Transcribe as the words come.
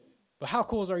But how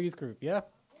cool is our youth group? Yeah?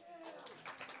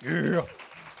 Yeah.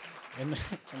 In, the,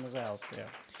 in this house, yeah.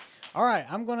 All right,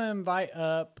 I'm going to invite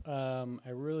up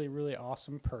a really, really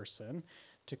awesome person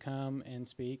to come and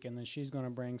speak, and then she's going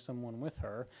to bring someone with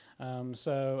her.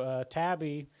 So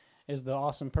Tabby is the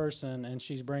awesome person, and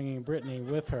she's bringing Brittany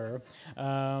with her.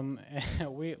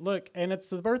 We look, and it's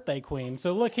the birthday queen.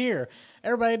 So look here,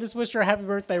 everybody, just wish her a happy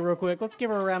birthday real quick. Let's give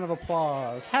her a round of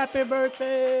applause. Happy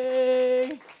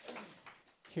birthday!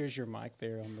 Here's your mic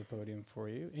there on the podium for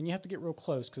you, and you have to get real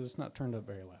close because it's not turned up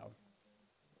very loud.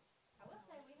 I will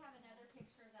say we have another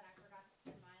picture that I forgot to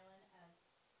send Mylan of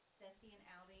Dusty and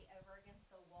Albie over against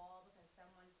the wall because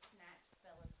someone snatched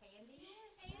Bella's candy.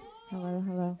 Hello,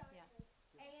 hello. Yeah.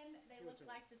 And they look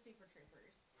like the Super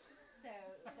Troopers. So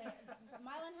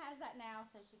Mylan has that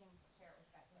now, so she can share it with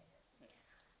you guys later.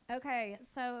 Okay,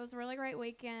 so it was a really great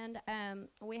weekend.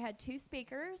 We had 2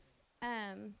 speakers.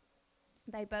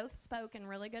 They both spoke in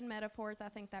really good metaphors. I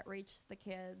think that reached the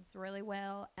kids really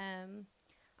well.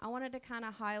 I wanted to kind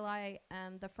of highlight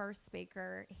the first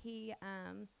speaker. He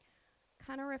kind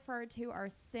of referred to our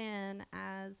sin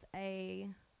as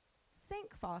a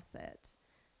sink faucet.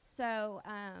 So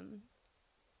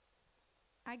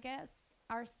I guess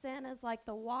our sin is like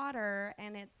the water,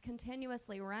 and it's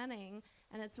continuously running,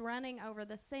 and it's running over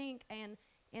the sink. And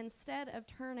instead of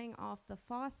turning off the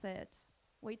faucet,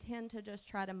 we tend to just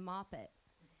try to mop it.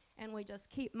 And we just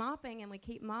keep mopping, and we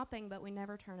keep mopping, but we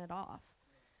never turn it off.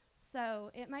 So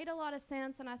it made a lot of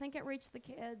sense, and I think it reached the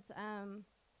kids.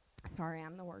 Sorry,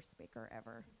 I'm the worst speaker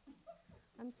ever.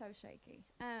 I'm so shaky.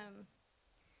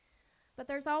 But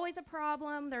there's always a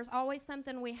problem. There's always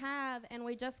something we have, and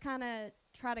we just kind of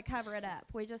try to cover it up.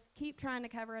 We just keep trying to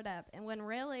cover it up. And when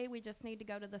really we just need to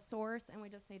go to the source, and we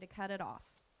just need to cut it off.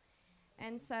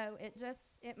 And so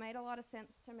it made a lot of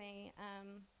sense to me.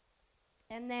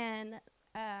 And then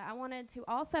I wanted to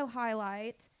also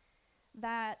highlight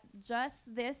that just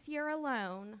this year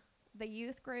alone, the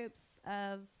youth groups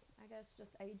of, I guess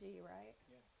just AG, right?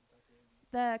 Yeah, Kentucky AG.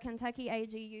 The Kentucky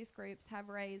AG youth groups have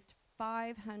raised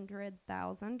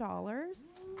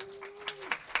 $500,000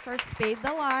 for Speed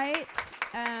the Light.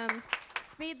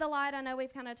 Speed the Light, I know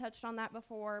we've kind of touched on that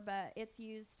before, but it's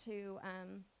used to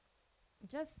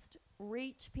just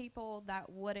reach people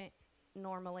that wouldn't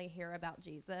normally hear about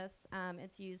Jesus.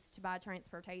 It's used to buy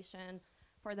transportation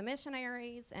for the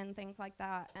missionaries and things like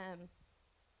that.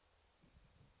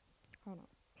 Hold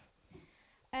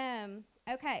on.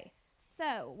 Okay,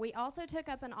 so we also took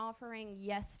up an offering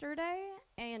yesterday,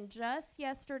 and just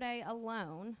yesterday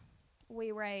alone,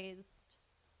 we raised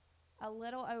a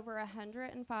little over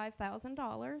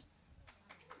 $105,000.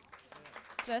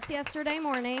 Just yesterday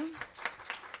morning,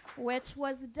 which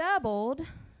was doubled.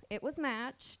 It was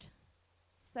matched.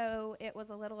 So it was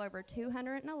a little over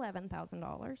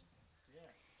 $211,000,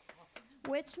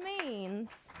 which means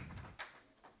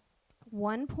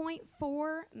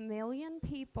 1.4 million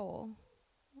people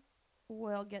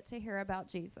will get to hear about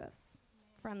Jesus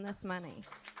from this money.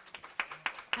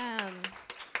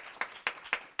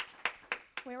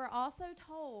 We were also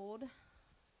told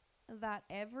that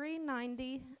every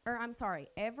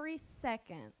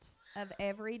second of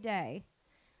every day,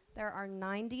 there are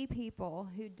 90 people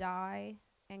who die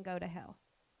and go to hell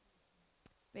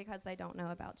because they don't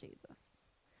know about Jesus.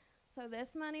 So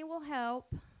this money will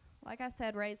help, like I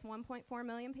said, raise 1.4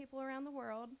 million people around the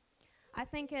world. I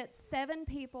think it's 7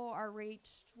 people are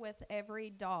reached with every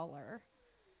dollar.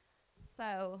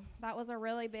 So that was a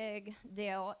really big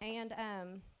deal. And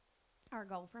our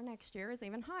goal for next year is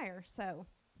even higher. So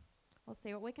we'll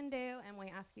see what we can do. And we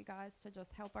ask you guys to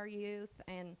just help our youth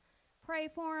and pray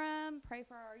for them, pray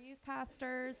for our youth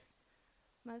pastors,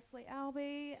 mostly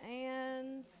Albie,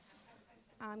 and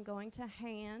I'm going to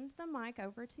hand the mic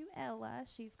over to Ella.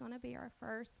 She's going to be our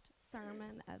first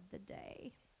sermon of the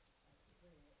day.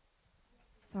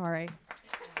 Sorry.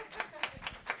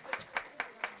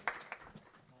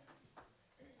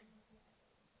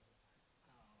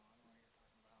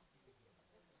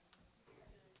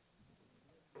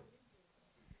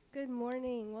 Good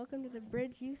morning. Welcome to the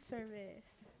Bridge Youth Service.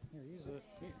 Here, use it.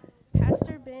 Here.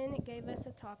 Pastor Ben gave us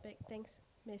a topic, Things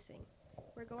Missing.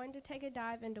 We're going to take a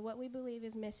dive into what we believe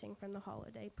is missing from the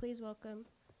holiday. Please welcome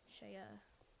Shaya.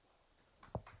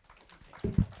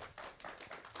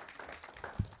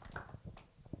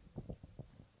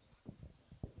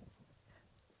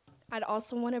 I'd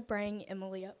also want to bring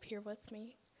Emily up here with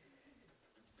me.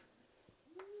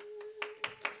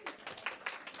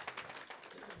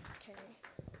 Okay.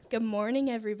 Good morning,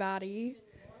 everybody.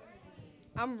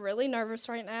 I'm really nervous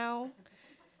right now,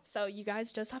 so you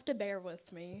guys just have to bear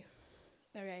with me.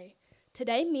 Okay.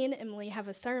 Today, me and Emily have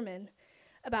a sermon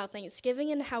about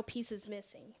Thanksgiving and how peace is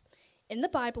missing. In the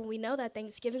Bible, we know that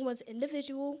Thanksgiving was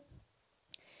individual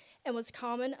and was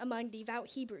common among devout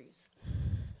Hebrews.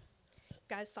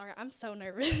 Guys, sorry, I'm so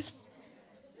nervous.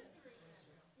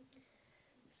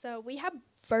 So we have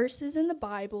verses in the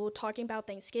Bible talking about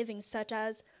Thanksgiving, such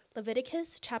as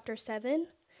Leviticus chapter 7,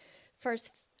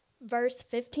 verse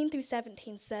 15 through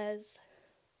 17 says,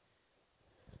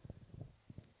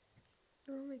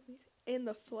 "And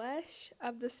the flesh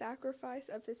of the sacrifice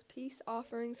of his peace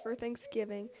offerings for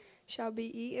thanksgiving shall be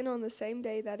eaten on the same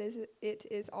day that it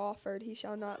is offered. He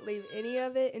shall not leave any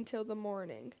of it until the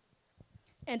morning."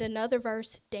 And another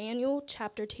verse, Daniel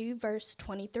chapter 2, verse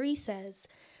 23 says,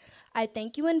 "I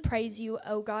thank you and praise you,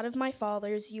 O God of my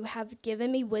fathers. You have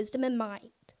given me wisdom and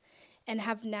might, and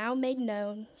have now made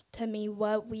known to me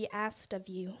what we asked of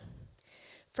you.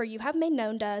 For you have made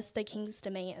known to us the king's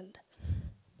demand."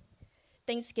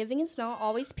 Thanksgiving is not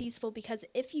always peaceful because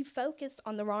if you focus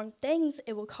on the wrong things,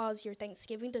 it will cause your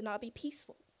Thanksgiving to not be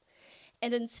peaceful,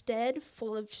 and instead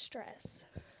full of stress.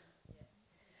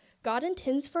 God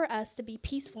intends for us to be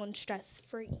peaceful and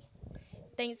stress-free.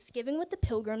 Thanksgiving with the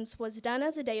Pilgrims was done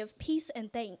as a day of peace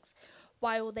and thanks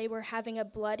while they were having a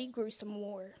bloody, gruesome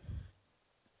war.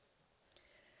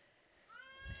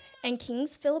 And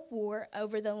kings Philip war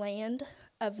over the land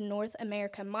of North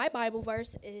America. My Bible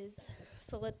verse is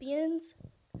Philippians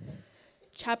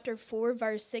chapter 4,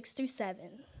 verse 6 through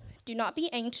 7. "Do not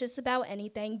be anxious about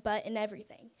anything, but in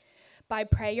everything, by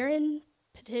prayer and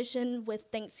petition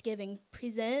with thanksgiving,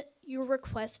 present your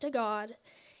request to God,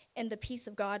 and the peace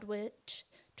of God, which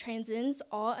transcends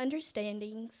all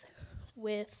understandings,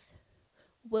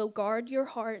 will guard your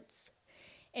hearts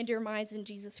and your minds in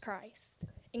Jesus Christ.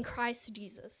 In Christ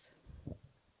Jesus."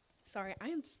 Sorry, I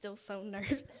am still so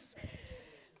nervous.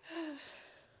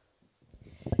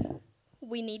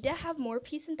 We need to have more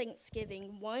peace in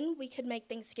Thanksgiving. One, we could make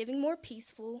Thanksgiving more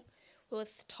peaceful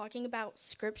with talking about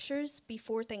scriptures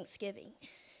before Thanksgiving,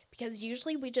 because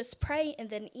usually we just pray and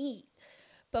then eat.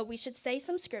 But we should say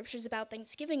some scriptures about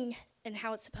Thanksgiving and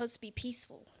how it's supposed to be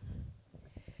peaceful.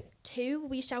 2,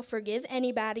 we shall forgive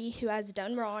anybody who has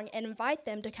done wrong and invite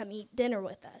them to come eat dinner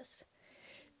with us.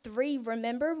 3,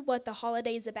 remember what the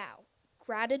holiday is about,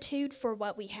 gratitude for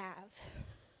what we have.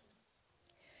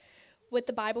 With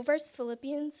the Bible verse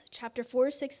Philippians chapter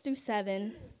 4, 6 through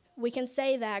 7, we can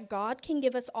say that God can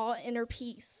give us all inner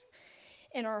peace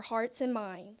in our hearts and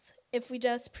minds. If we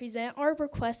just present our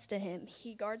requests to him,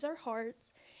 he guards our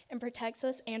hearts and protects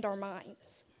us and our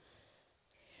minds.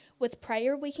 With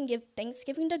prayer, we can give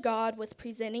thanksgiving to God with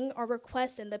presenting our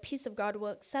requests, and the peace of God will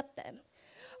accept them.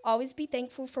 Always be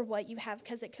thankful for what you have,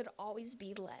 because it could always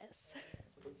be less.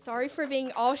 Sorry for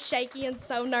being all shaky and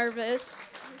so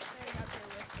nervous.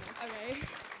 Okay.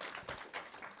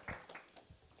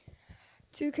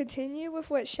 To continue with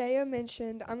what Shaya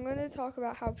mentioned, I'm going to talk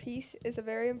about how peace is a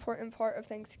very important part of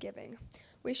Thanksgiving.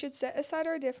 We should set aside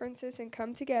our differences and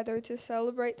come together to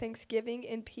celebrate Thanksgiving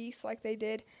in peace like they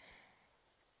did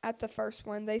at the first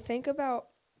one. Think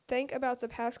about the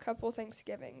past couple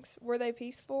Thanksgivings. Were they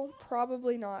peaceful?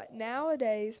 Probably not.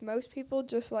 Nowadays, most people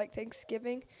just like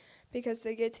Thanksgiving because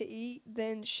they get to eat,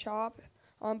 then shop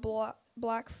on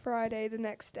Black Friday the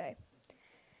next day.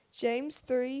 James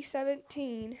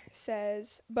 3:17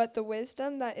 says, "But the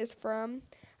wisdom that is from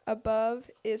above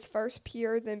is first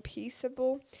pure, then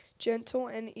peaceable, gentle,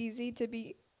 and easy to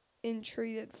be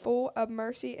entreated, full of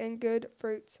mercy and good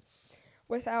fruits,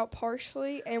 without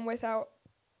partiality and without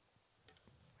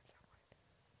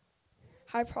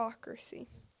hypocrisy."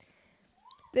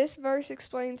 This verse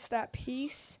explains that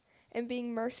peace and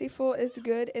being merciful is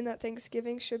good, and that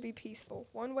Thanksgiving should be peaceful.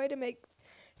 One way to make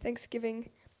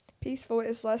Thanksgiving peaceful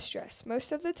is less stress.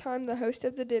 Most of the time, the host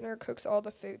of the dinner cooks all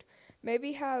the food.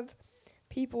 Maybe have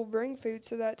people bring food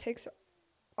so that takes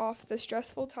off the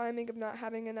stressful timing of not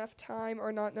having enough time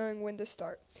or not knowing when to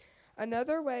start.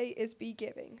 Another way is be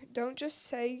giving. Don't just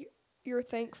say you're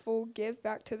thankful, give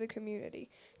back to the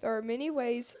community. There are many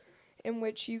ways in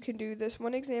which you can do this.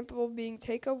 One example being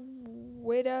take a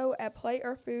widow a plate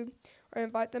or food, or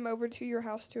invite them over to your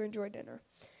house to enjoy dinner.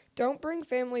 Don't bring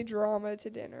family drama to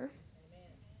dinner.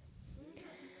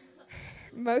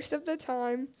 Most of the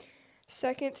time,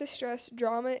 second to stress,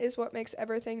 drama is what makes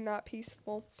everything not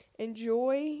peaceful.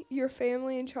 Enjoy your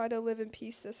family and try to live in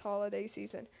peace this holiday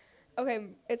season. Okay,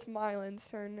 it's Mylan's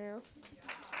turn now.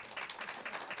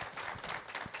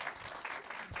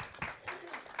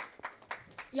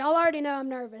 Y'all already know I'm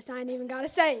nervous. I ain't even got to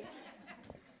say it.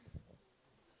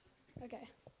 Okay.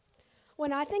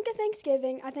 When I think of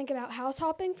Thanksgiving, I think about house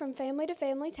hopping from family to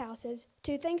family's houses.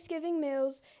 2 Thanksgiving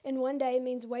meals in one day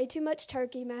means way too much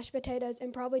turkey, mashed potatoes,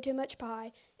 and probably too much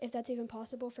pie. If that's even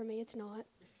possible for me, it's not.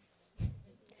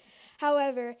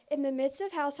 However, in the midst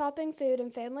of house hopping, food,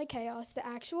 and family chaos, the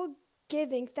actual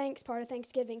giving thanks part of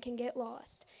Thanksgiving can get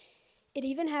lost. It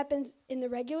even happens in the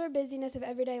regular busyness of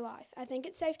everyday life. I think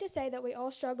it's safe to say that we all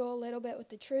struggle a little bit with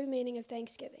the true meaning of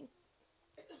Thanksgiving.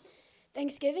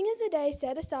 Thanksgiving is a day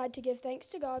set aside to give thanks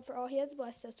to God for all He has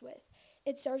blessed us with.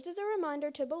 It serves as a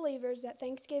reminder to believers that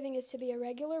Thanksgiving is to be a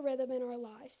regular rhythm in our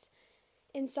lives.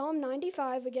 In Psalm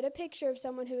 95, we get a picture of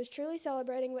someone who is truly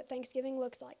celebrating what Thanksgiving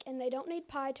looks like, and they don't need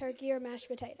pie, turkey, or mashed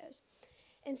potatoes.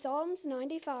 In Psalms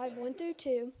 95,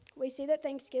 1-2, we see that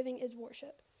Thanksgiving is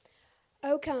worship.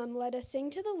 O come, let us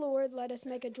sing to the Lord, let us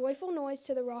make a joyful noise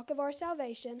to the rock of our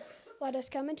salvation. Let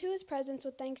us come into His presence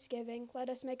with thanksgiving, let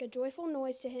us make a joyful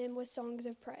noise to Him with songs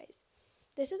of praise.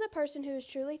 This is a person who is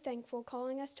truly thankful,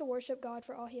 calling us to worship God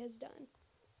for all He has done.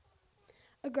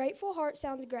 A grateful heart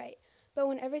sounds great, but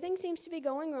when everything seems to be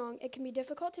going wrong, it can be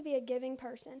difficult to be a giving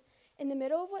person. In the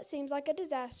middle of what seems like a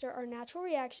disaster, our natural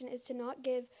reaction is to not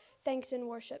give thanks and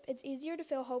worship. It's easier to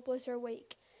feel hopeless or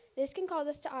weak. This can cause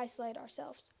us to isolate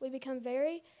ourselves. We become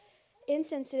very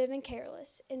insensitive and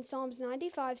careless. In Psalms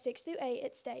 95, 6-8,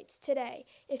 it states, Today,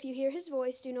 if you hear His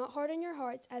voice, do not harden your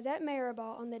hearts, as at Meribah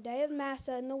on the day of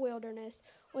Massah in the wilderness,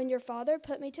 when your father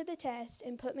put me to the test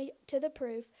and put me to the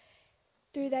proof,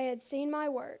 through they had seen my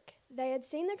work. They had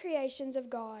seen the creations of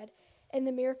God and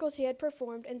the miracles He had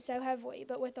performed, and so have we.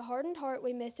 But with a hardened heart,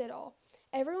 we miss it all.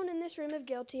 Everyone in this room of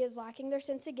guilty is lacking their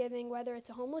sense of giving, whether it's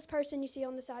a homeless person you see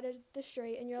on the side of the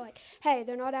street and you're like, hey,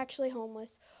 they're not actually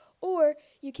homeless. Or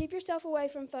you keep yourself away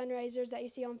from fundraisers that you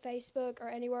see on Facebook or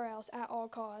anywhere else at all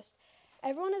costs.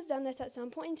 Everyone has done this at some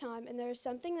point in time, and there is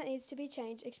something that needs to be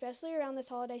changed, especially around this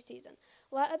holiday season.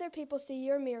 Let other people see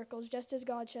your miracles just as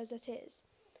God shows us His.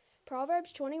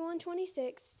 Proverbs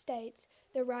 21:26 states,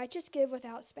 The righteous give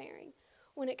without sparing.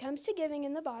 When it comes to giving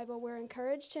in the Bible, we're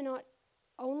encouraged to not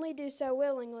only do so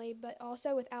willingly, but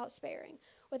also without sparing.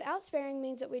 Without sparing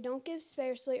means that we don't give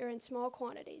sparsely or in small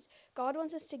quantities. God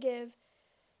wants us to give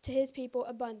to His people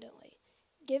abundantly.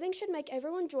 Giving should make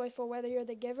everyone joyful, whether you're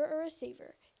the giver or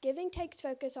receiver. Giving takes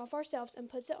focus off ourselves and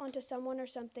puts it onto someone or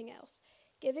something else.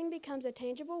 Giving becomes a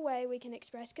tangible way we can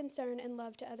express concern and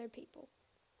love to other people.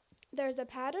 There's a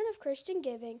pattern of Christian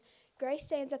giving. Grace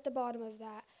stands at the bottom of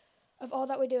that, of all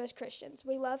that we do as Christians.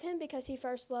 We love Him because He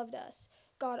first loved us.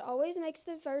 God always makes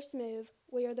the first move.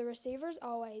 We are the receivers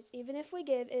always. Even if we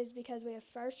give, it is because we have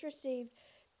first received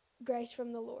grace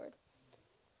from the Lord.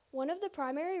 One of the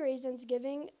primary reasons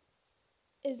giving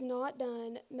is not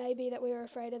done may be that we are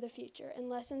afraid of the future, and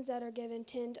lessons that are given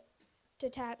tend to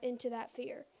tap into that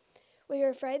fear. We are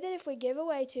afraid that if we give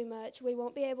away too much, we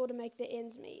won't be able to make the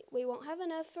ends meet. We won't have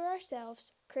enough for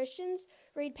ourselves. Christians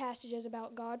read passages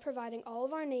about God providing all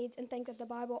of our needs and think that the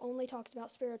Bible only talks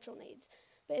about spiritual needs.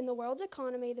 But in the world's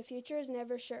economy, the future is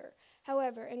never sure.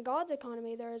 However, in God's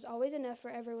economy, there is always enough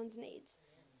for everyone's needs.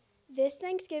 This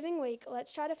Thanksgiving week,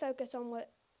 let's try to focus on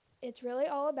what it's really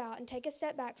all about and take a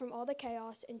step back from all the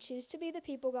chaos and choose to be the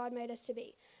people God made us to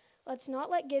be. Let's not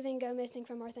let giving go missing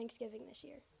from our Thanksgiving this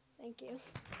year. Thank you.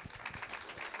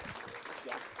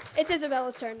 Yeah, it's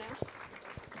Isabella's turn now.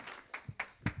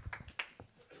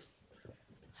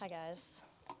 Hi, guys.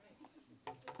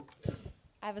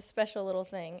 I have a special little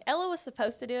thing. Ella was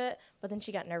supposed to do it, but then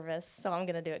she got nervous, so I'm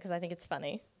going to do it because I think it's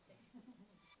funny.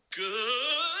 Good morning.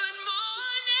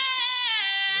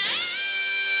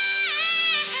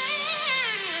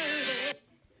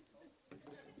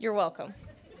 You're welcome.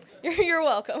 You're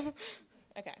welcome.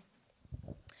 Okay.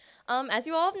 As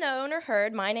you all have known or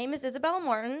heard, my name is Isabella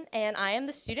Martin, and I am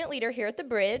the student leader here at the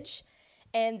Bridge.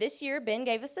 And this year, Ben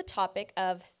gave us the topic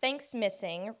of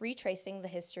Thanksmissing, retracing the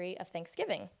history of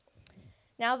Thanksgiving.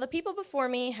 Now, the people before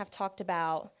me have talked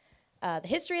about the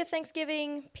history of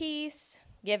Thanksgiving, peace,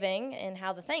 giving, and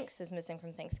how the thanks is missing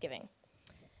from Thanksgiving.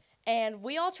 And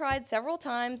we all tried several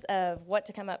times of what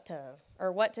to come up to,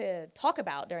 or what to talk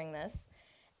about during this.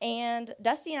 And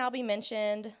Dusty and Albie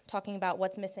mentioned talking about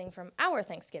what's missing from our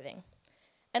Thanksgiving.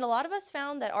 And a lot of us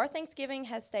found that our Thanksgiving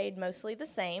has stayed mostly the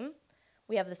same.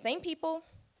 We have the same people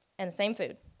and the same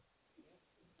food.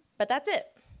 But that's it.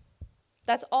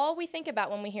 That's all we think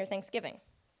about when we hear Thanksgiving.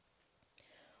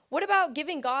 What about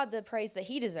giving God the praise that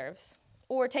He deserves?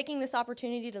 Or taking this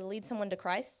opportunity to lead someone to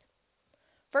Christ?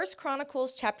 1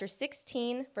 Chronicles chapter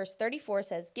 16, verse 34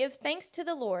 says, Give thanks to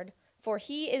the Lord, for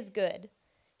He is good.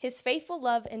 His faithful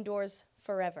love endures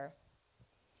forever.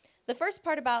 The first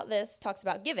part about this talks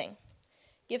about giving.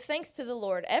 Give thanks to the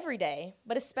Lord every day,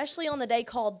 but especially on the day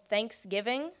called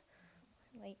Thanksgiving.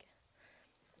 Like,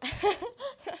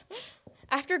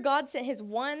 after God sent his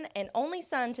one and only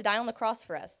Son to die on the cross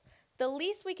for us, the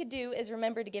least we could do is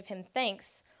remember to give him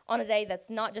thanks on a day that's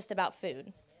not just about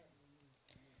food.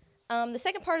 The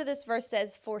second part of this verse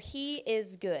says, "For he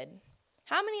is good."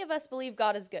 How many of us believe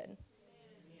God is good?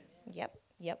 Yep.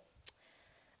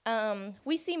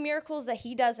 We see miracles that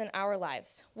he does in our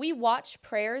lives. We watch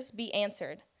prayers be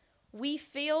answered. We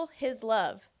feel his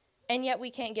love, and yet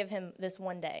we can't give him this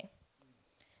one day.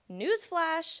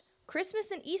 Newsflash,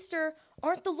 Christmas and Easter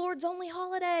aren't the Lord's only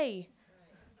holiday.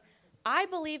 I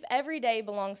believe every day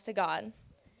belongs to God.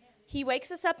 He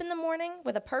wakes us up in the morning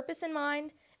with a purpose in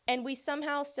mind, and we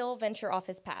somehow still venture off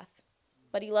his path.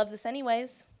 But he loves us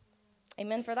anyways.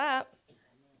 Amen for that.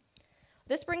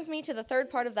 This brings me to the third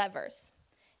part of that verse.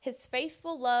 His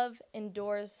faithful love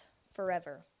endures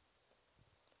forever.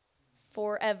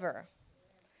 Forever.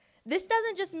 This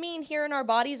doesn't just mean here in our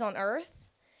bodies on earth.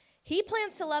 He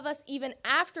plans to love us even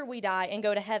after we die and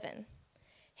go to heaven.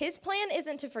 His plan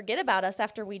isn't to forget about us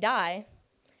after we die.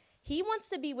 He wants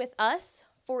to be with us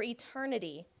for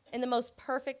eternity in the most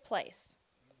perfect place.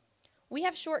 We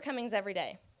have shortcomings every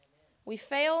day. We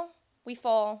fail, we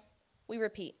fall, we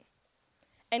repeat.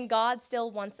 And God still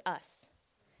wants us.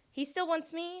 He still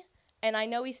wants me, and I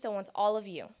know he still wants all of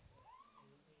you.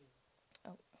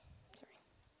 Oh, sorry.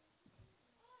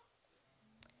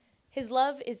 His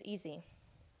love is easy.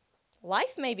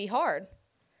 Life may be hard,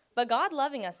 but God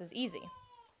loving us is easy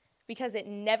because it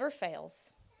never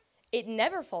fails, it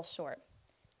never falls short,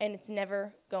 and it's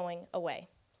never going away.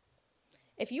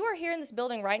 If you are here in this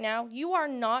building right now, you are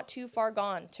not too far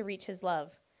gone to reach his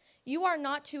love. You are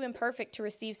not too imperfect to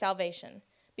receive salvation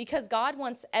because God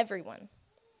wants everyone,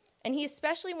 and he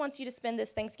especially wants you to spend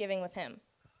this Thanksgiving with him.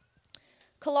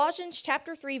 Colossians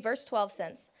chapter 3, verse 12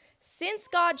 says, "Since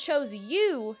God chose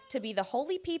you to be the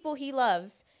holy people he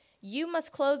loves, you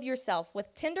must clothe yourself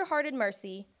with tender-hearted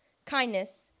mercy,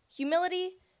 kindness,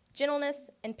 humility,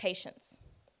 gentleness, and patience."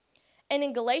 And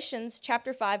in Galatians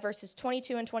chapter 5, verses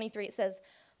 22 and 23, it says,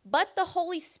 "But the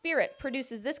Holy Spirit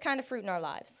produces this kind of fruit in our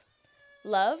lives: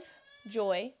 love,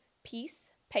 joy,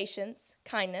 peace, patience,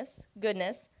 kindness,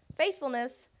 goodness,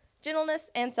 faithfulness, gentleness,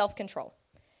 and self-control.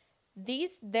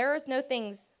 There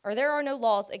are no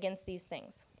laws against these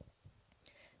things."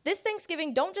 This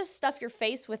Thanksgiving, don't just stuff your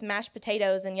face with mashed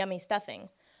potatoes and yummy stuffing,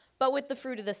 but with the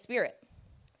fruit of the Spirit.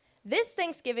 This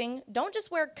Thanksgiving, don't just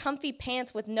wear comfy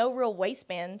pants with no real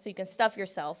waistband so you can stuff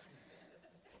yourself.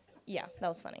 Yeah, that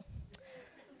was funny.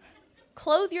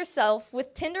 Clothe yourself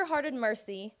with tender-hearted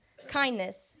mercy,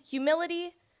 kindness,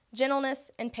 humility,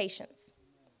 gentleness, and patience.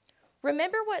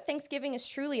 Remember what Thanksgiving is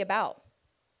truly about.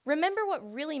 Remember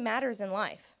what really matters in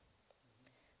life.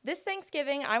 This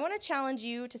Thanksgiving, I want to challenge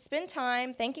you to spend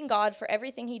time thanking God for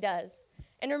everything he does.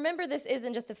 And remember, this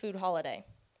isn't just a food holiday.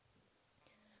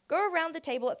 Go around the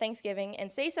table at Thanksgiving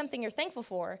and say something you're thankful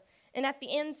for, and at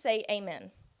the end, say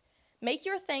amen. Make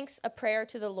your thanks a prayer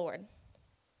to the Lord.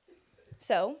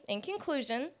 So, in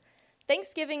conclusion,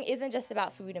 Thanksgiving isn't just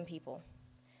about food and people.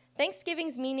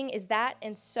 Thanksgiving's meaning is that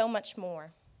and so much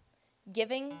more.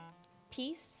 Giving,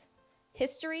 peace,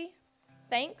 history,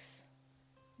 thanks,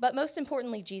 but most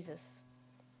importantly, Jesus.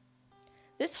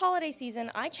 This holiday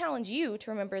season, I challenge you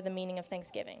to remember the meaning of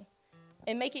Thanksgiving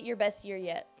and make it your best year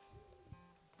yet.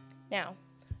 Now,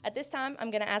 at this time,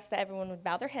 I'm going to ask that everyone would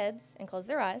bow their heads and close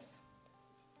their eyes.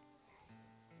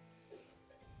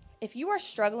 If you are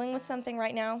struggling with something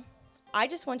right now, I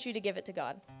just want you to give it to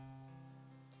God.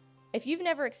 If you've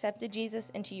never accepted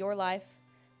Jesus into your life,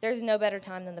 there's no better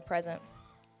time than the present.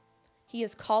 He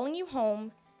is calling you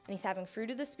home, and he's having fruit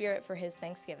of the Spirit for his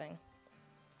Thanksgiving.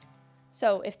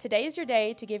 So if today is your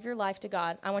day to give your life to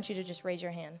God, I want you to just raise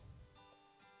your hand.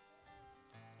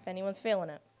 If anyone's feeling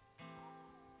it.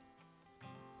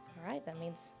 All right, that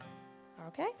means,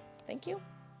 okay, thank you.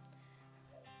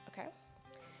 Okay.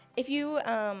 If you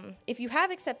have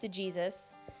accepted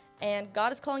Jesus and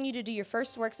God is calling you to do your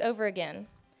first works over again,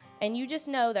 and you just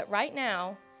know that right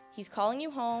now he's calling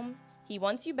you home, he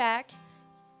wants you back,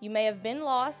 you may have been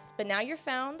lost, but now you're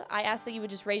found, I ask that you would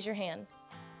just raise your hand.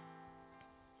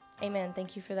 Amen.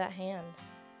 Thank you for that hand.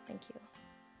 Thank you.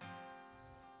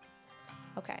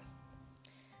 Okay.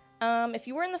 If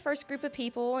you were in the first group of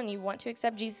people and you want to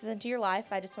accept Jesus into your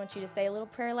life, I just want you to say a little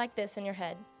prayer like this in your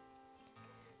head.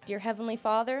 Dear Heavenly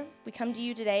Father, we come to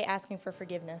you today asking for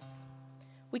forgiveness.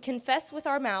 We confess with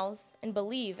our mouths and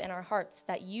believe in our hearts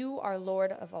that you are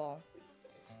Lord of all.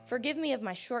 Forgive me of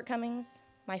my shortcomings,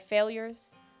 my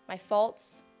failures, my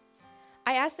faults.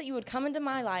 I ask that you would come into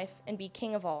my life and be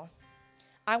King of all.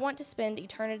 I want to spend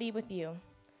eternity with you.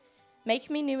 Make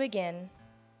me new again,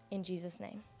 in Jesus'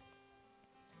 name.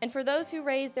 And for those who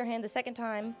raised their hand the second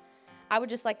time, I would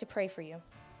just like to pray for you.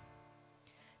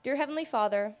 Dear Heavenly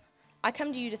Father, I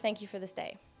come to you to thank you for this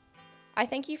day. I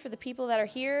thank you for the people that are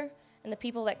here and the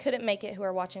people that couldn't make it who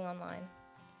are watching online.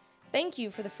 Thank you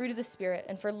for the fruit of the Spirit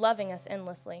and for loving us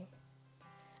endlessly.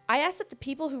 I ask that the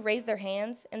people who raised their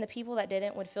hands and the people that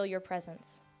didn't would feel your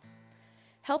presence.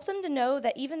 Help them to know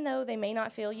that even though they may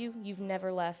not feel you, you've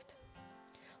never left.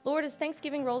 Lord, as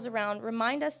Thanksgiving rolls around,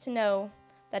 remind us to know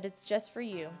that it's just for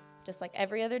you, just like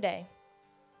every other day.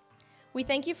 We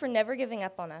thank you for never giving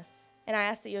up on us, and I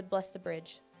ask that you would bless the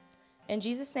bridge. In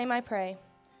Jesus' name I pray.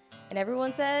 And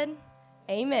everyone said,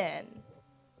 Amen.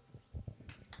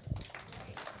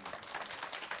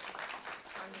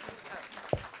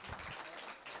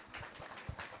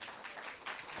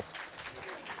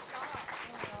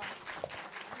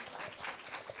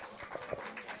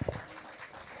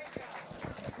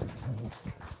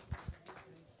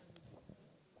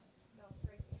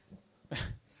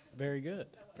 Very good.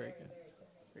 Very good.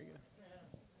 Very good.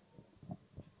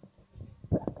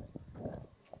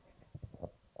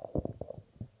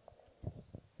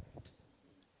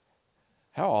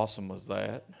 How awesome was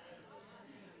that?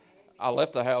 I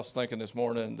left the house thinking this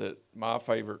morning that my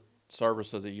favorite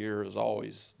service of the year is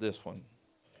always this one.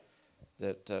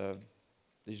 That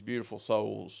these beautiful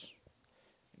souls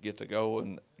get to go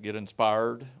and get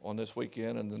inspired on this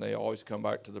weekend, and then they always come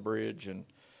back to the bridge and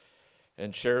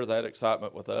share that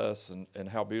excitement with us, and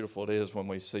how beautiful it is when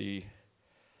we see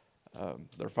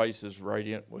their faces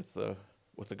radiant with the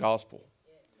gospel.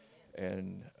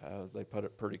 And they put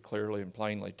it pretty clearly and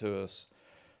plainly to us.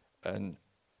 And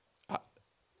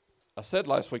I said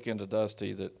last weekend to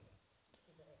Dusty that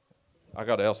I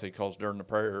got Elsie because during the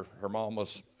prayer, her mom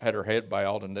had her head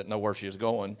bowed and didn't know where she was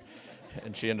going,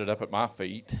 and she ended up at my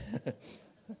feet.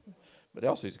 But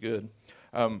Elsie's good.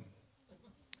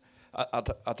 I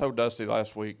told Dusty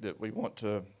last week that we want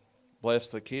to bless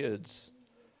the kids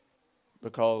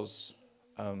because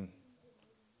one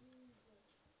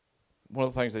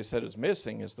of the things they said is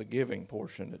missing is the giving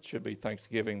portion. It should be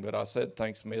Thanksgiving, but I said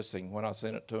thanks missing when I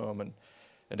sent it to them. And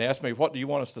they asked me, what do you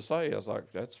want us to say? I was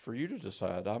like, that's for you to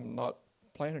decide. I'm not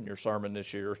planning your sermon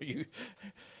this year. You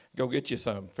go get you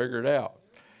some, figure it out.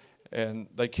 And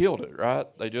they killed it, right?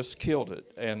 They just killed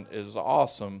it, and it was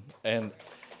awesome. And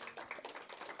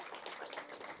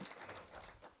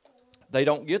they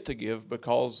don't get to give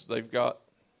because they've got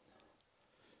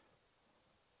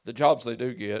the jobs they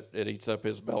do get. It eats up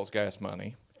Isabel's gas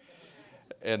money.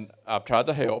 And I've tried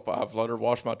to help. I've let her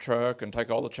wash my truck and take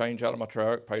all the change out of my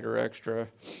truck, paid her extra.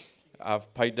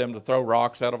 I've paid them to throw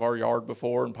rocks out of our yard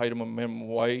before and paid them a minimum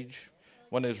wage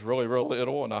when it was really, real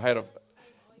little. And I had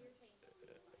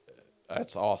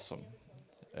that's awesome.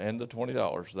 And the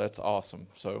 $20, that's awesome.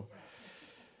 So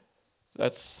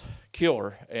that's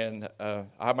killer. And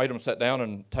I made them sit down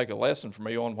and take a lesson from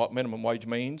me on what minimum wage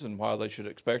means and why they should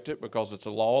expect it, because it's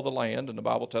a law of the land, and the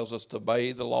Bible tells us to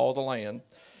obey the law of the land.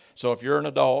 So if you're an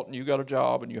adult and you got a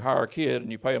job and you hire a kid and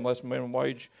you pay him less than minimum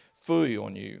wage, phooey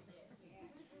on you.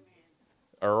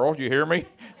 Earl, you hear me?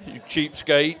 You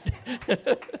cheapskate.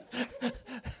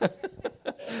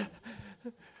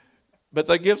 But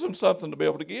that gives them something to be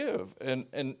able to give.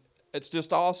 And it's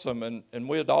just awesome. And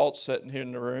we adults sitting here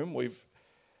in the room, we've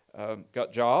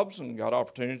got jobs and got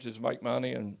opportunities to make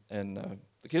money, and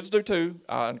the kids do too.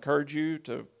 I encourage you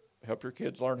to help your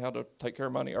kids learn how to take care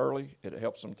of money early. It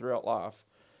helps them throughout life.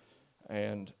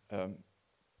 And I'm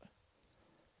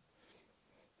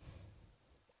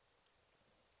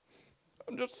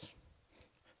just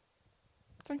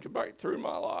thinking back through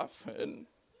my life, and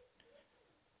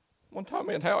one time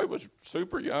me and Howie was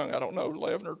super young, I don't know,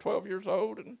 11 or 12 years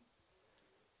old, and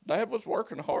Dad was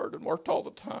working hard and worked all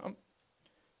the time.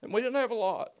 And we didn't have a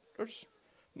lot.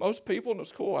 Most people in the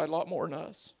school had a lot more than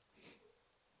us.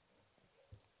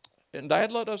 And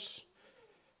Dad let us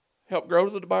help grow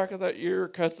the tobacco that year,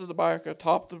 cut the tobacco,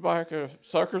 top the tobacco,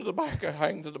 sucker the tobacco,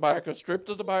 hang the tobacco, strip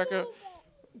the tobacco.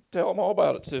 Tell them all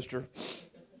about it, sister.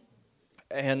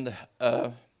 And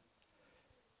at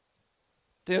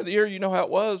the end of the year, you know how it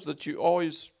was, that you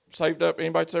always saved up.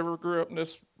 Anybody that's ever grew up in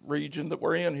this region that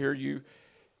we're in here, you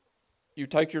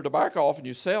take your tobacco off and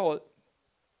you sell it,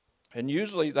 and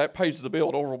usually that pays the bill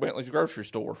at Orville Bentley's grocery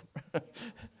store.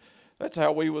 That's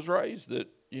how we was raised, that,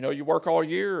 you work all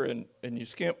year and you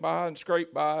skimp by and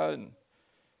scrape by,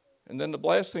 and then the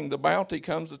blessing, the bounty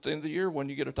comes at the end of the year when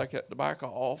you get to take that tobacco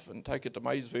off and take it to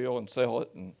Maysville and sell it,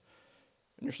 and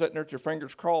you're sitting there with your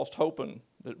fingers crossed hoping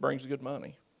that it brings good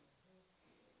money.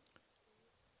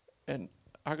 And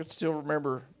I could still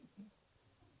remember,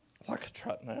 like I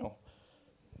try now,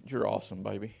 you're awesome,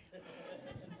 baby,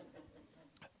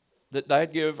 that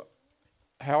Dad give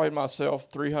Howie and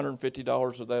myself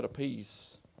 $350 of that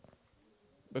apiece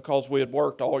because we had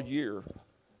worked all year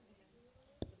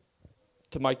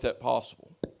to make that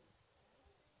possible.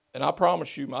 And I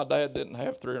promise you, my dad didn't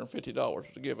have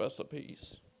 $350 to give us a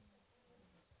piece.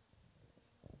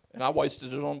 And I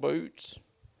wasted it on boots.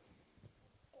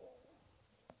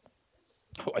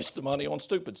 I wasted money on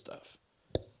stupid stuff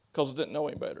because I didn't know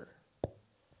any better.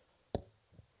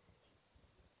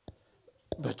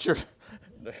 But you're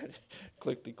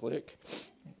clickety-click.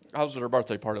 I was at her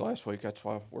birthday party last week. That's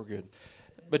why we're good.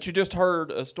 But you just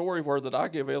heard a story where that I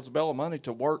give Isabella money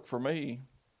to work for me,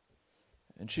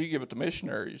 and she give it to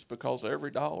missionaries because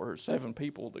every dollar is 7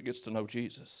 people that gets to know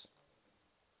Jesus.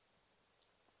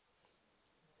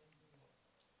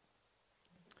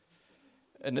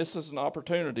 And this is an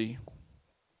opportunity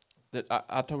that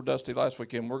I told Dusty last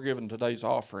weekend, we're giving today's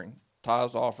offering,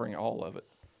 tithes offering, all of it.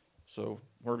 So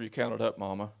wherever you count it up,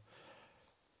 Mama,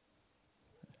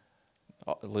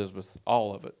 Elizabeth,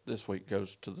 all of it this week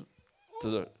goes to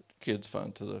the kids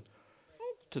fund, to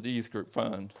the youth group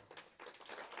fund.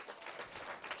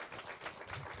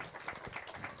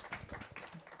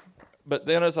 But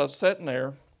then as I was sitting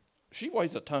there, she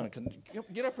weighs a ton. Can you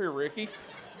get up here, Ricky?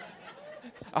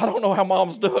 I don't know how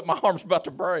moms do it. My arm's about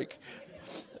to break.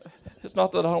 It's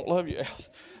not that I don't love you, Alice.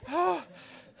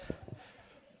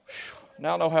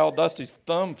 Now I know how Dusty's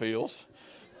thumb feels.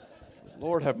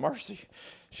 Lord have mercy.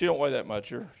 She don't weigh that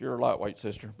much. You're a lightweight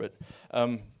sister, but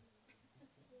I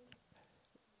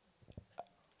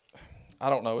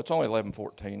don't know. It's only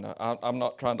 11:14. I'm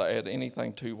not trying to add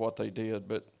anything to what they did,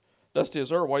 but Dusty, is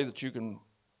there a way that you can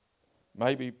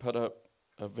maybe put up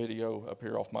a video up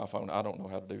here off my phone? I don't know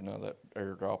how to do none of that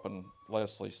airdropping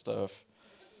Leslie stuff.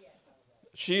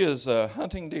 She is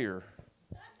hunting deer.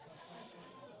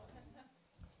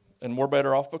 And we're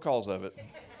better off because of it.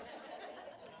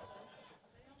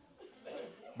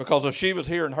 Because if she was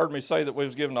here and heard me say that we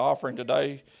was giving the offering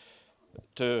today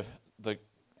to the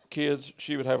kids,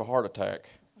 she would have a heart attack.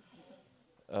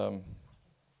 I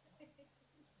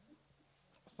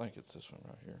think it's this one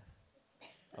right here,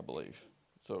 I believe.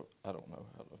 So I don't know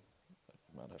how to,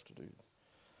 I might have to do.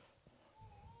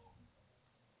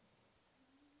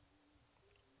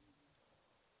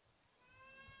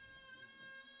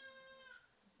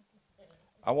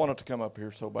 I want it to come up here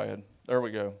so bad. There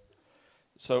we go.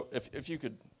 So if you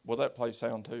could, will that play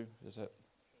sound too? Is that,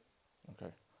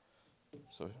 okay.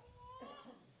 So.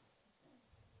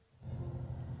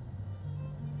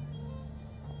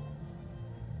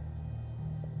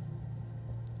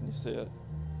 Can you see it?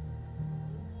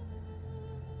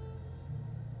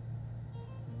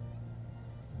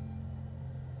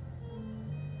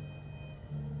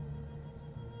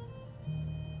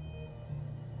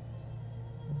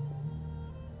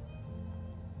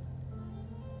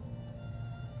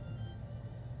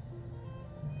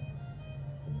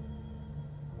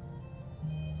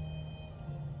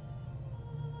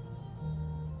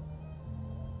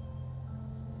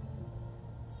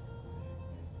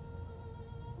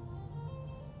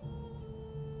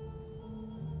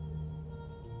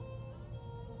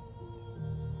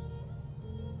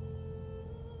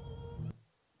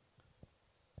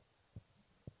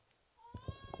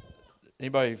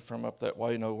 Anybody from up that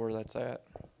way know where that's at?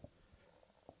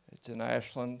 It's in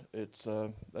Ashland. It's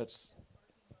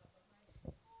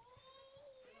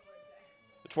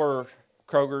where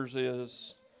Kroger's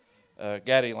is.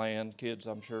 Gaddy Land, kids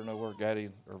I'm sure know where Gaddy,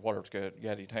 or whatever it's called,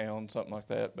 Gaddy Town, something like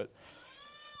that. But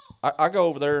I go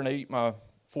over there and eat my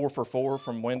 4 for $4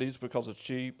 from Wendy's because it's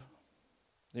cheap.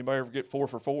 Anybody ever get 4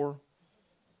 for $4?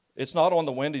 It's not on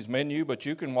the Wendy's menu, but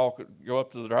you can go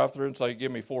up to the drive-thru and say,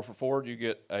 give me 4 for $4. You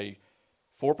get a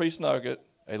 4-piece nugget,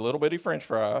 a little bitty French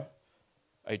fry,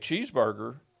 a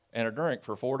cheeseburger, and a drink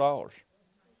for $4.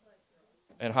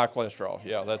 And high cholesterol.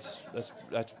 Yeah, that's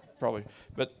probably,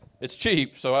 but it's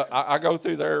cheap. So I go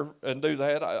through there and do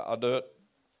that. I do it.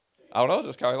 I don't know,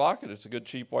 just kind of like it. It's a good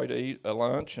cheap way to eat a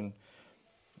lunch, and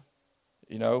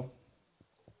you know.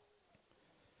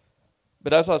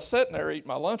 But as I was sitting there eating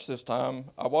my lunch this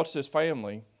time, I watched this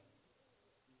family.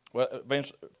 Well,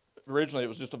 originally it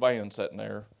was just a van sitting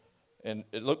there. And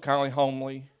it looked kind of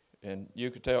homely, and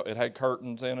you could tell it had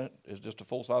curtains in it. It was just a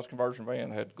full-size conversion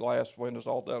van. It had glass windows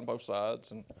all down both sides.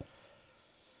 And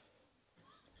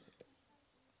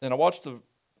I watched the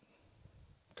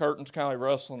curtains kind of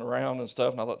rustling around and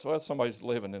stuff, and I thought, well, somebody's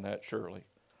living in that, surely.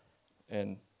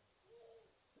 And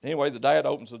anyway, the dad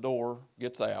opens the door,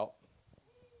 gets out.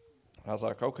 I was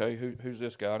like, okay, who's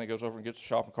this guy? And he goes over and gets a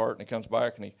shopping cart, and he comes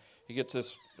back, and he gets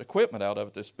this equipment out of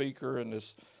it, this speaker and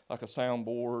this, like a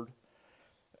soundboard.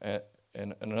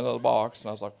 And another box, and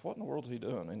I was like, what in the world is he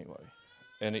doing anyway?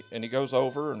 and he goes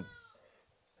over and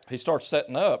he starts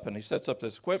setting up, and he sets up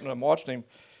this equipment. I'm watching him,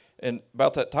 and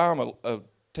about that time, the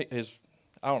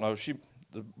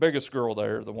biggest girl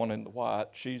there, the one in the white,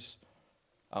 she's,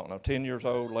 10 years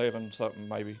old, 11, something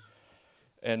maybe,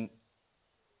 and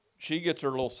she gets her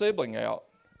little sibling out,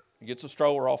 gets a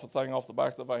stroller off the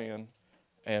back of the van,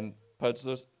 and puts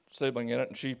the sibling in it,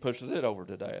 and she pushes it over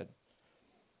to Dad.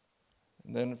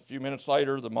 And then a few minutes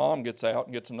later, the mom gets out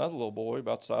and gets another little boy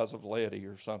about the size of Letty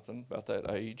or something, about that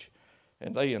age,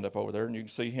 and they end up over there, and you can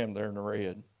see him there in the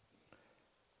red.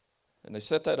 And they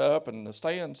set that up, and the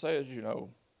stand says, that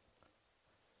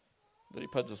he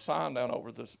puts a sign down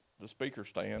over the speaker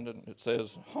stand, and it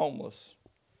says, homeless.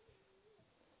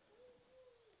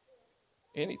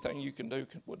 Anything you can do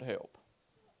would help.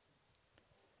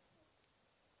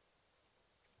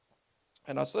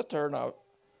 And I sit there, and I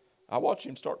watch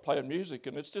him start playing music,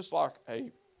 and it's just like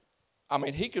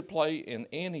he could play in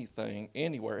anything,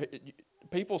 anywhere.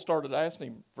 People started asking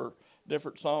him for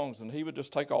different songs, and he would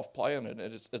just take off playing it,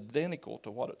 and it's identical to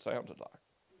what it sounded like.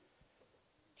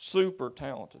 Super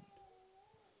talented.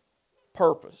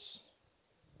 Purpose.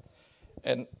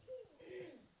 And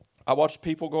I watched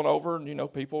people going over,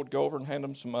 and, people would go over and hand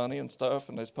them some money and stuff,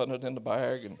 and they was putting it in the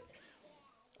bag, and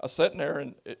I was sitting there,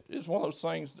 and it's one of those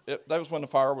things, that was when the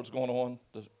fire was going on,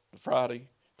 the Friday,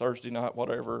 Thursday night,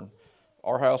 whatever, and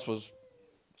our house was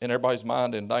in everybody's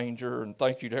mind in danger, and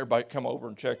thank you to everybody that come over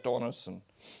and checked on us.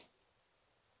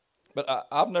 But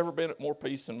I've never been at more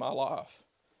peace in my life.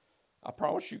 I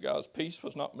promise you guys, peace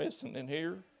was not missing in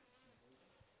here.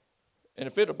 And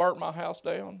if it had burnt my house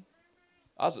down,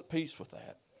 I was at peace with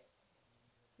that.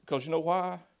 Because you know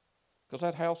why? Because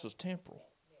that house is temporal,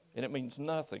 and it means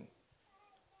nothing.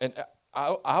 And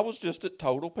I was just at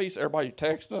total peace. Everybody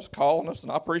texting us, calling us,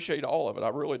 and I appreciate all of it. I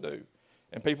really do.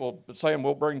 And people saying,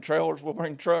 we'll bring trailers, we'll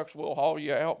bring trucks, we'll haul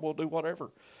you out, we'll do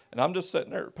whatever. And I'm just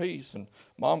sitting there at peace. And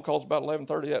Mom calls about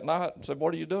 11:30 that night and said,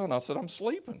 what are you doing? I said, I'm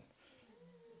sleeping.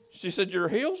 She said, your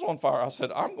heel's on fire. I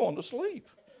said, I'm going to sleep.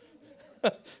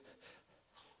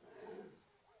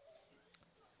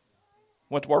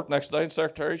 Went to work next day, and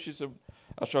secretary, she said,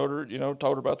 I showed her,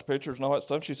 told her about the pictures and all that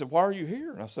stuff. She said, why are you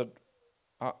here? And I said,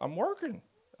 I'm working.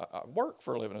 I work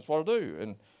for a living. That's what I do.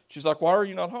 And she's like, why are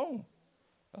you not home?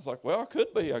 I was like, well, I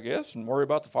could be, I guess, and worry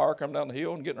about the fire coming down the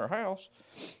hill and getting our house.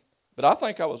 But I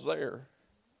think I was there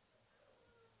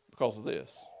because of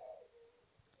this.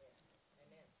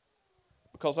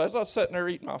 Because as I was sitting there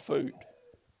eating my food,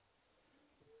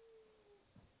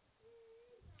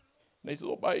 these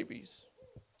little babies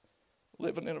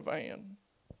living in a van,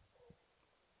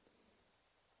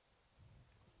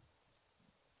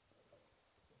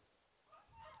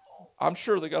 I'm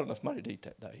sure they got enough money to eat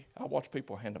that day. I watched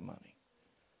people hand them money.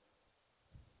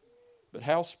 But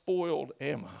how spoiled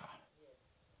am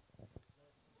I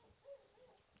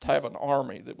to have an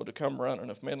army that would have come running?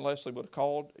 If me and Leslie would have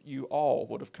called, you all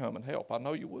would have come and helped. I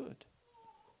know you would.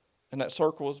 And that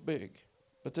circle is big.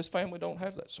 But this family don't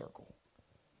have that circle.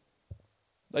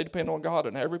 They depend on God,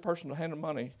 and every person that handed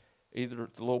money, either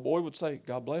the little boy would say,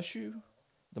 God bless you,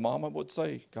 the mama would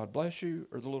say, God bless you,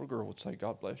 or the little girl would say,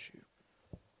 God bless you.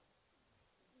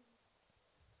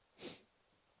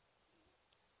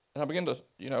 And I began to,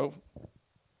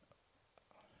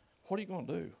 what are you going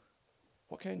to do?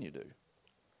 What can you do?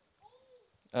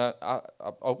 And I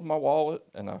opened my wallet,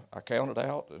 and I counted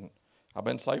out, and I've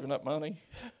been saving up money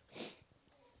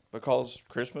because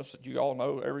Christmas, you all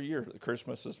know every year that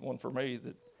Christmas is one for me,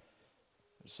 that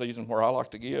a season where I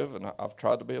like to give, and I've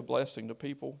tried to be a blessing to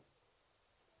people.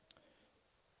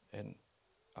 And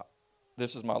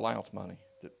this is my allowance money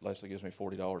that Leslie gives me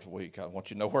 $40 a week. I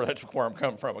want you to know where I'm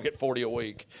coming from. I get $40 a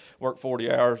week, work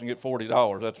 40 hours and get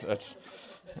 $40. That's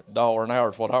 $1 an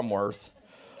hour is what I'm worth.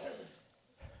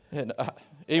 And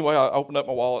anyway, I opened up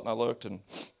my wallet and I looked, and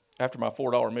after my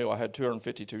 $4 meal, I had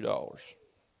 $252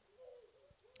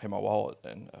 in my wallet,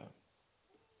 and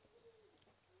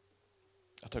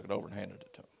I took it over and handed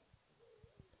it to him.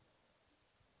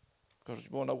 Because you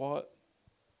want to know what?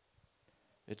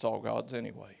 It's all God's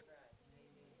anyway.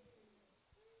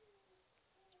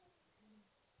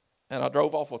 And I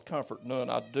drove off with comfort, knowing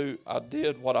I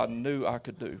did what I knew I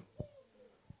could do.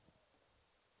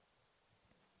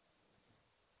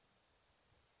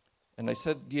 And they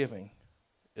said giving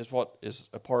is what is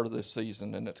a part of this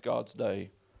season, and it's God's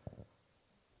day.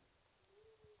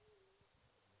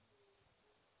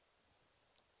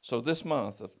 So this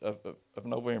month of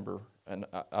November, and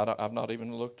I've not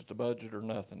even looked at the budget or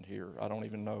nothing here. I don't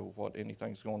even know what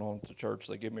anything's going on at the church.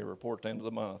 They give me a report at the end of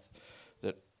the month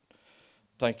that,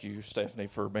 thank you, Stephanie,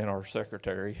 for being our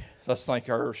secretary. Let's thank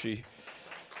her.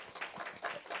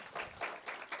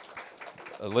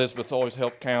 Elizabeth always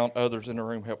helped count. Others in the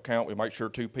room help count. We make sure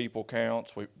 2 people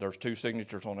counts. There's 2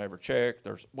 signatures on every check.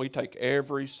 We take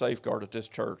every safeguard at this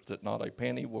church that not a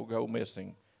penny will go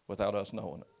missing without us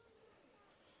knowing it.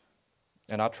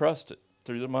 And I trust it.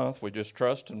 Through the month, we just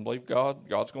trust and believe God.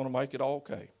 God's going to make it all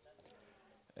okay.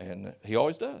 And He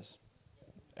always does.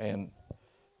 And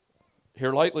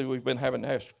here lately, we've been having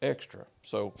extra.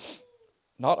 So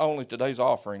not only today's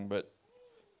offering, but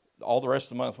all the rest of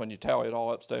the month, when you tally it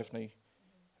all up, Stephanie,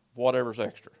 whatever's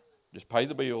extra. Just pay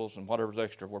the bills, and whatever's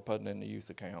extra, we're putting in the youth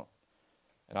account.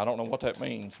 And I don't know what that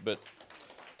means, but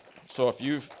so if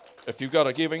you've got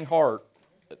a giving heart,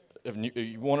 if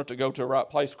you want it to go to the right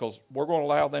place, because we're going to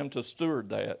allow them to steward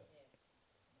that.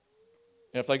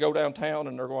 And if they go downtown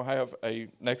and they're going to have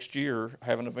next year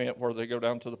have an event where they go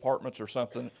down to the apartments or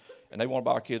something, and they want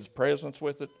to buy kids presents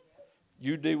with it,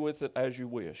 you do with it as you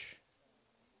wish.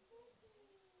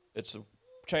 It's a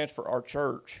chance for our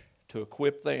church to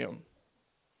equip them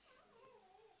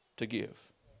to give.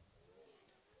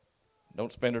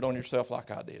 Don't spend it on yourself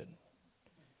like I did.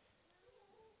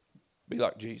 Be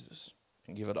like Jesus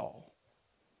and give it all.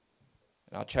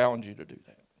 And I challenge you to do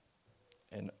that.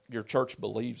 And your church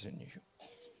believes in you.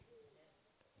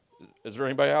 Is there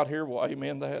anybody out here will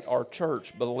amen that? Our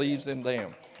church believes in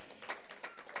them.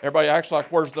 Everybody acts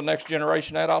like, where's the next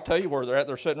generation at? I'll tell you where they're at.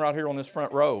 They're sitting right here on this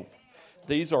front row.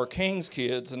 These are King's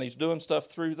kids, and He's doing stuff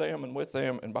through them and with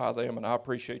them and by them, and I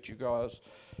appreciate you guys.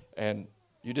 And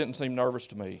you didn't seem nervous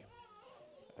to me.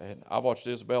 And I've watched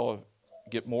Isabella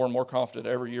get more and more confident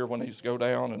every year when these go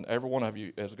down, and every one of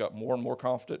you has got more and more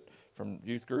confident from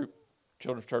youth group,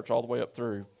 children's church, all the way up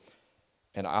through.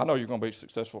 And I know you're going to be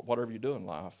successful at whatever you do in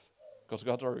life because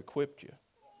God's already equipped you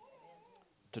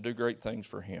to do great things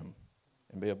for Him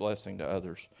and be a blessing to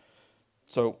others.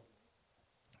 So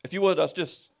if you would, let's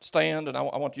just stand, and I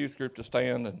want the youth group to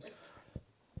stand. And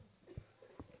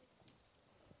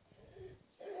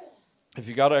if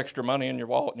you got extra money in your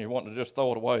wallet and you want to just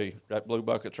throw it away, that blue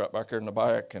bucket's right back there in the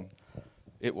back, and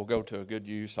it will go to a good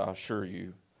use, I assure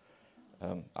you.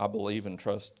 I believe and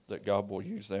trust that God will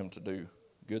use them to do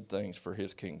good things for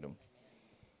His kingdom.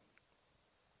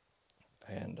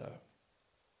 And I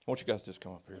want you guys to just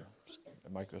come up here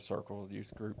and make a circle,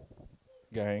 youth group,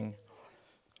 gang.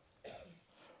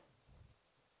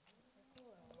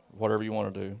 Whatever you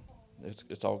want to do,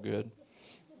 it's all good.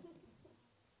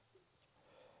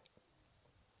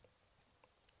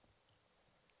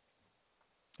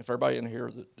 If everybody in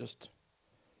here that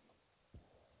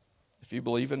if you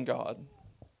believe in God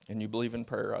and you believe in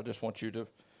prayer, I just want you to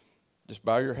just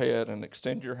bow your head and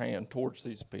extend your hand towards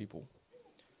these people.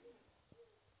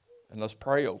 And let's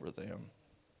pray over them.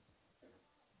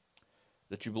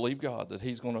 That you believe God, that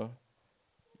He's going to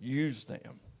use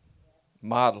them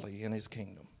mightily in His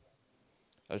kingdom.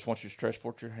 I just want you to stretch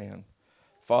forth your hand.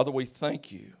 Father, we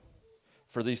thank you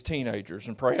for these teenagers,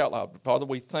 and pray out loud. Father,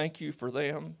 we thank you for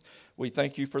them. We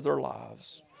thank you for their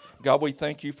lives. God, we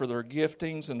thank you for their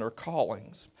giftings and their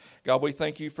callings. God, we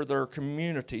thank you for their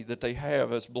community that they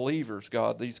have as believers,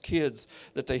 God. These kids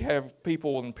that they have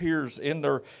people and peers in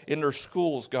their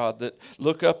schools, God, that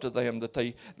look up to them, that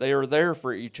they are there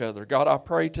for each other. God, I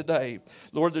pray today,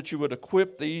 Lord, that you would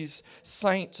equip these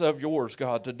saints of yours,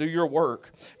 God, to do your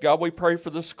work. God, we pray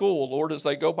for the school, Lord, as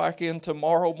they go back in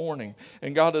tomorrow morning.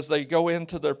 And God, as they go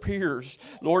into their peers,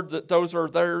 Lord, that those are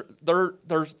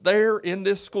there in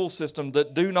this school system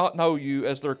that do not know you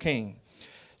as their King.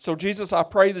 So Jesus, I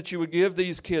pray that you would give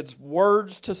these kids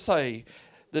words to say,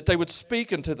 that they would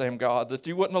speak into them, God, that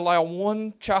you wouldn't allow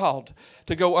one child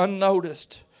to go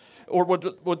unnoticed or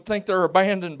would think they're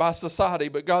abandoned by society,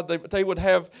 but God, they would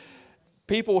have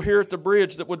people here at the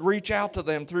bridge that would reach out to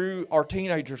them through our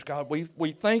teenagers, God.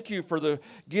 We thank you for the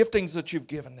giftings that you've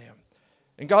given them.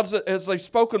 And God, as they've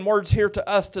spoken words here to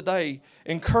us today,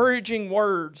 encouraging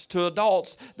words to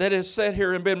adults that has sat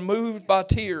here and been moved by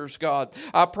tears, God,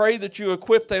 I pray that you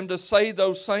equip them to say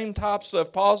those same types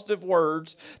of positive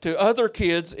words to other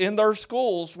kids in their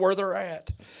schools where they're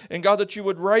at. And God, that you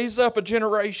would raise up a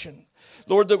generation,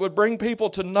 Lord, that would bring people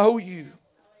to know you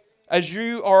as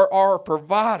you are our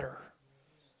provider,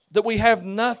 that we have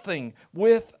nothing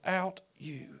without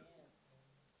you.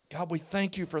 God, we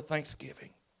thank you for Thanksgiving.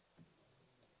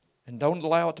 And don't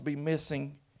allow it to be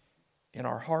missing in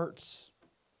our hearts,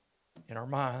 in our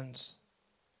minds,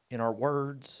 in our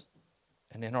words,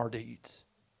 and in our deeds.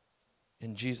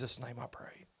 In Jesus' name I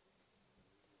pray.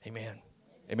 Amen.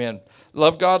 Amen.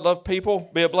 Love God, love people.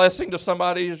 Be a blessing to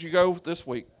somebody as you go this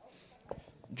week.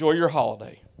 Enjoy your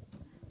holiday.